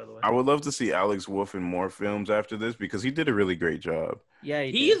was great, by the way. I would love to see Alex Wolff in more films after this because he did a really great job. Yeah,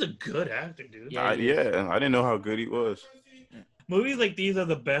 he is a good actor, dude. Yeah, I didn't know how good he was. Movies like these are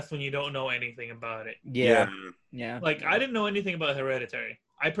the best when you don't know anything about it. Yeah. Like I didn't know anything about Hereditary.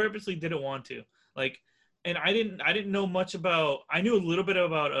 I purposely didn't want to. Like, and I didn't know much about. I knew a little bit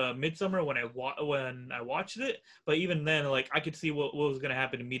about Midsommar when I watched it, but even then, like I could see what was gonna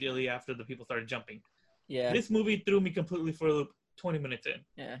happen immediately after the people started jumping. Yeah. This movie threw me completely for a loop. 20 minutes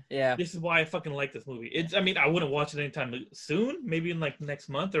in. Yeah. This is why I fucking like this movie. I mean, I wouldn't watch it anytime soon. Maybe in like next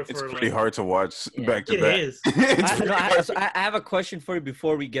month or for. It's pretty hard to watch back to It back. is. I have a question for you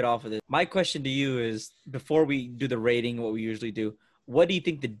before we get off of this. My question to you is, before we do the rating, what we usually do, what do you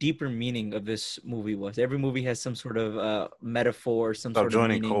think the deeper meaning of this movie was? Every movie has some sort of metaphor, some sort of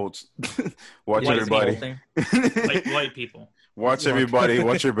meaning. Stop joining cults. Watch everybody. Like white people. Watch everybody.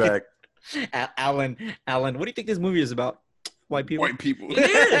 Watch your back. Alan, what do you think this movie is about? White people. It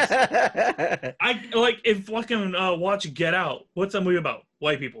is. I like if fucking watch Get Out. What's that movie about?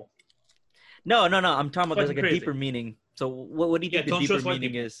 White people. No. I'm talking about there's like a deeper meaning. So what do you think the deeper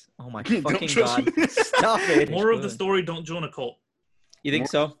meaning is? Oh my fucking God! Stop it. More of the story: don't join a cult. You think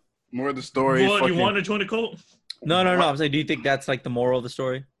so? More of the story. What, you want to join a cult? No. I'm saying, do you think that's like the moral of the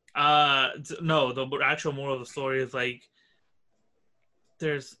story? No. The actual moral of the story is like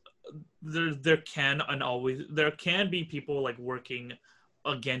there can be people like working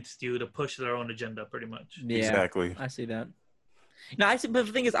against you to push their own agenda, pretty much. Yeah, exactly. I see that. No, but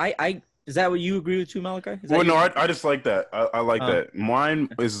the thing is, I Is that what you agree with too, Malachi? Well, no, I just like that. I like that. Mine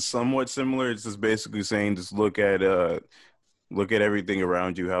is somewhat similar. It's just basically saying just look at everything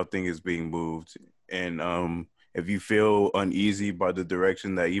around you, how things is being moved, and if you feel uneasy by the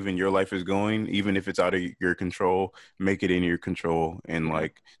direction that even your life is going, even if it's out of your control, make it in your control and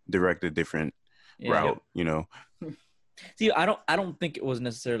like direct a different route. You know. See, I don't think it was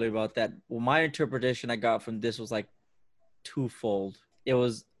necessarily about that. Well, my interpretation I got from this was like twofold. It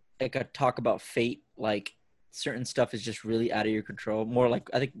was like a talk about fate, like certain stuff is just really out of your control. More like,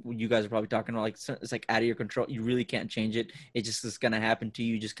 I think you guys are probably talking about, like, it's like out of your control. You really can't change it. It just is going to happen to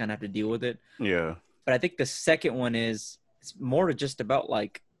you. You just kind of have to deal with it. Yeah. But I think the second one is, it's more just about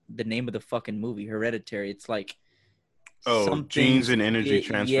like the name of the fucking movie, Hereditary. It's like, genes and energy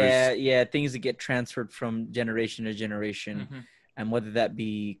transfers. Yeah, things that get transferred from generation to generation, and whether that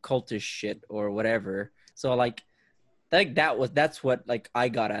be cultish shit or whatever. So like, I think that's what like I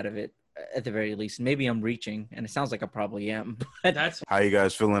got out of it at the very least. Maybe I'm reaching, and it sounds like I probably am. But That's how you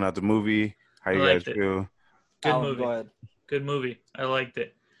guys feeling out the movie? How you guys feel? Good movie. Good movie. I liked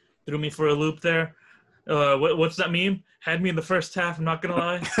it. Threw me for a loop there. What's that meme? Had me in the first half. I'm not gonna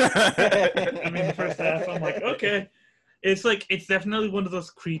lie. I mean, the first half. I'm like, okay. It's like, it's definitely one of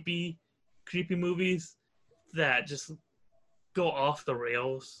those creepy movies that just go off the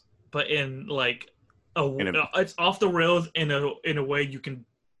rails, but in like it's off the rails in a way you can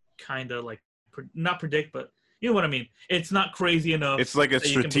kind of like not predict, but you know what I mean. It's not crazy enough. It's like a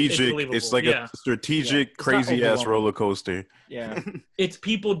strategic. It's like a strategic, crazy ass roller coaster. Yeah, it's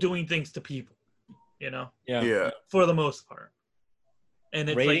people doing things to people. You know. Yeah. For the most part, and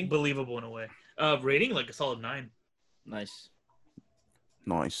it's rating? like believable in a way. Rating like a solid 9. Nice.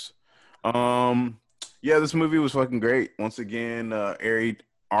 Yeah, this movie was fucking great. Once again,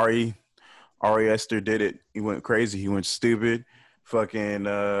 Ari Aster did it. He went crazy. He went stupid. Fucking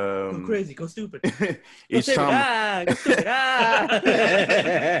go crazy, go stupid. Each time, go stupid.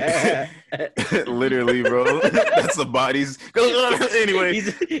 Literally, bro. That's the bodies. Anyway,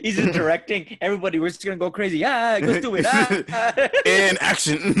 he's just directing everybody. We're just gonna go crazy. Go stupid. And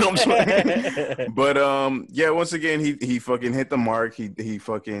action. No, I'm sorry. But yeah. Once again, he fucking hit the mark. He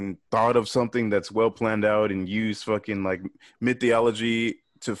fucking thought of something that's well planned out and used fucking like mythology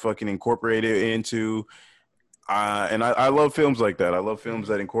to fucking incorporate it into. And I love films like that. I love films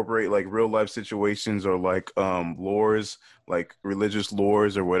that incorporate like real life situations or like lores, like religious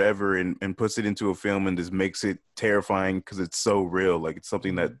lores or whatever, and puts it into a film and just makes it terrifying because it's so real. Like it's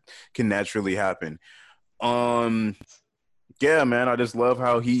something that can naturally happen. Yeah, man, I just love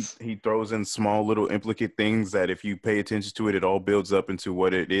how he throws in small little implicate things that if you pay attention to it, it all builds up into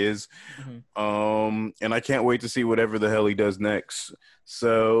what it is. And I can't wait to see whatever the hell he does next.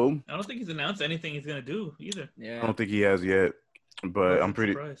 So I don't think he's announced anything he's gonna do either. Yeah, I don't think he has yet, but I'm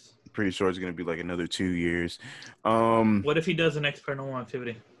pretty sure it's gonna be like another 2 years. What if he does the next Paranormal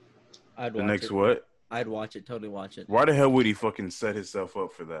Activity? I'd watch the next it. What? I'd watch it. Totally watch it. Why the hell would he fucking set himself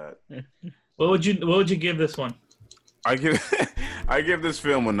up for that? What would you give this one? I give this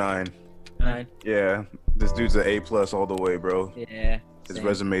film a 9. 9. Yeah, this dude's an A+ all the way, bro. Yeah. His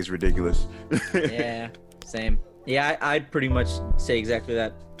resume's ridiculous. Yeah, same. Yeah, I'd pretty much say exactly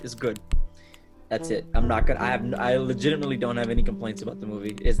that. It's good. That's it. I'm not gonna. I legitimately don't have any complaints about the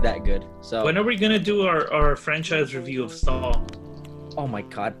movie. It's that good. So when are we gonna do our franchise review of Saw? Oh my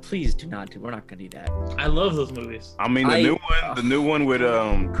God! Please do not do. We're not gonna do that. I love those movies. I mean, the new one with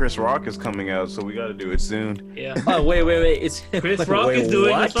Chris Rock is coming out, so we got to do it soon. Yeah. Oh wait! It's Chris Rock is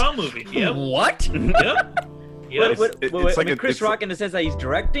doing a Saw movie. Yep. What? Yep. Yep. Wait, Chris Rock in the sense that he's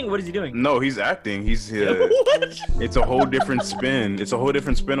directing? What is he doing? No, he's acting. He's It's a whole different spin. It's a whole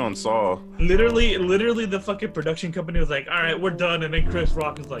different spin on Saw. Literally, the fucking production company was like, "All right, we're done," and then Chris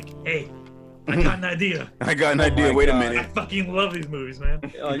Rock is like, "Hey, I got an idea. Wait a minute. I fucking love these movies, man."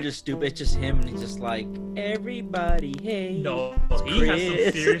 Oh, just stupid. It's just him, and he's just like, everybody, hey. No, he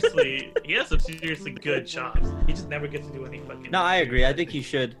has some seriously good chops. He just never gets to do any fucking. No, I agree. I think he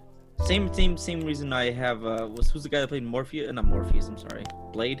should. Same reason I have. Who's the guy that played Morpheus? Not Morpheus. I'm sorry.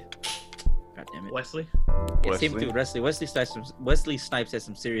 Blade. God damn it. Wesley. Yeah, same thing with Wesley Snipes has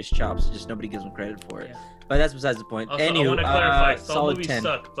some serious chops. Just nobody gives him credit for it. Yeah. But that's besides the point. Also, Anywho, I want to clarify. Saw solid movies 10.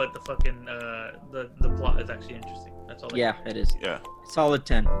 suck, but the fucking the plot is actually interesting. That's all. It is. Yeah. Solid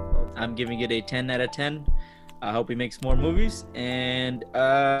 10. I'm giving it a 10 out of 10. I hope he makes more movies and please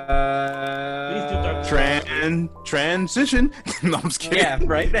do Dark transition. No, I'm just kidding. Yeah,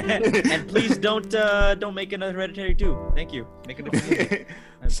 right. And please don't make another Hereditary 2. Thank you. Make a different movie.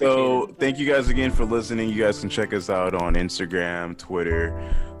 So thank you guys again for listening. You guys can check us out on Instagram, Twitter,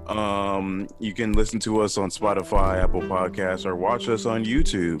 You can listen to us on Spotify, Apple Podcasts, or watch us on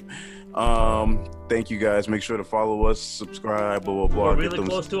YouTube. Thank you guys. Make sure to follow us, subscribe, blah blah blah. We're really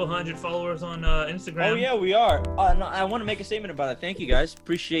close to 100 followers on Instagram. Oh yeah, we are. No, I want to make a statement about it. Thank you guys.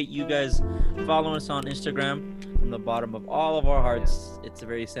 Appreciate you guys following us on Instagram from the bottom of all of our hearts. It's a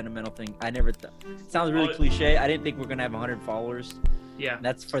very sentimental thing. I never thought. It sounds really cliche. I didn't think we're gonna have 100 followers. Yeah.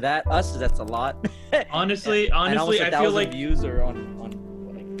 That's for that's a lot. Honestly, I feel like views are on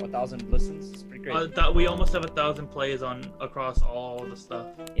 1,000 listens. It's pretty great. We almost have 1,000 plays across all the stuff.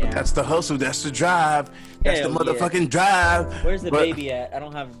 Yeah. That's the hustle. That's the drive. That's the motherfucking drive. Where's the baby at? I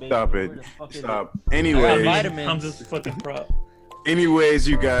don't have a baby. Stop it. Stop. Anyway, I'm just fucking prop. Anyways,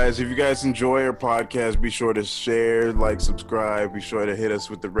 you guys, if you guys enjoy our podcast, be sure to share, like, subscribe. Be sure to hit us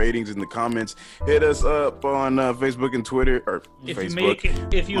with the ratings in the comments. Hit us up on Facebook and Twitter, or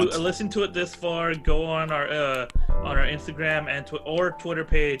Facebook. If you listen to it this far, go on our Instagram and or Twitter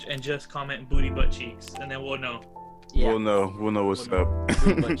page and just comment "booty butt cheeks," and then we'll know. Yeah. We'll know what's up.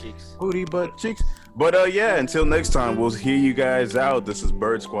 Booty butt cheeks. Booty butt cheeks. But yeah, until next time, we'll hear you guys out. This is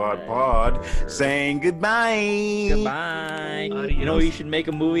Bird Squad Pod saying goodbye. Goodbye. You know, you should make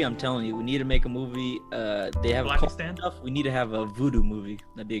a movie. I'm telling you, we need to make a movie. They have stuff. We need to have a voodoo movie.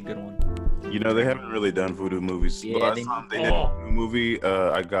 That'd be a good one. You know, they haven't really done voodoo movies. Yeah, last time they did a voodoo movie,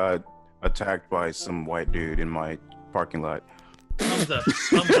 I got attacked by some white dude in my parking lot. Thumbs up.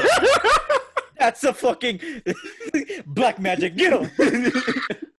 That's a fucking black magic. Get him.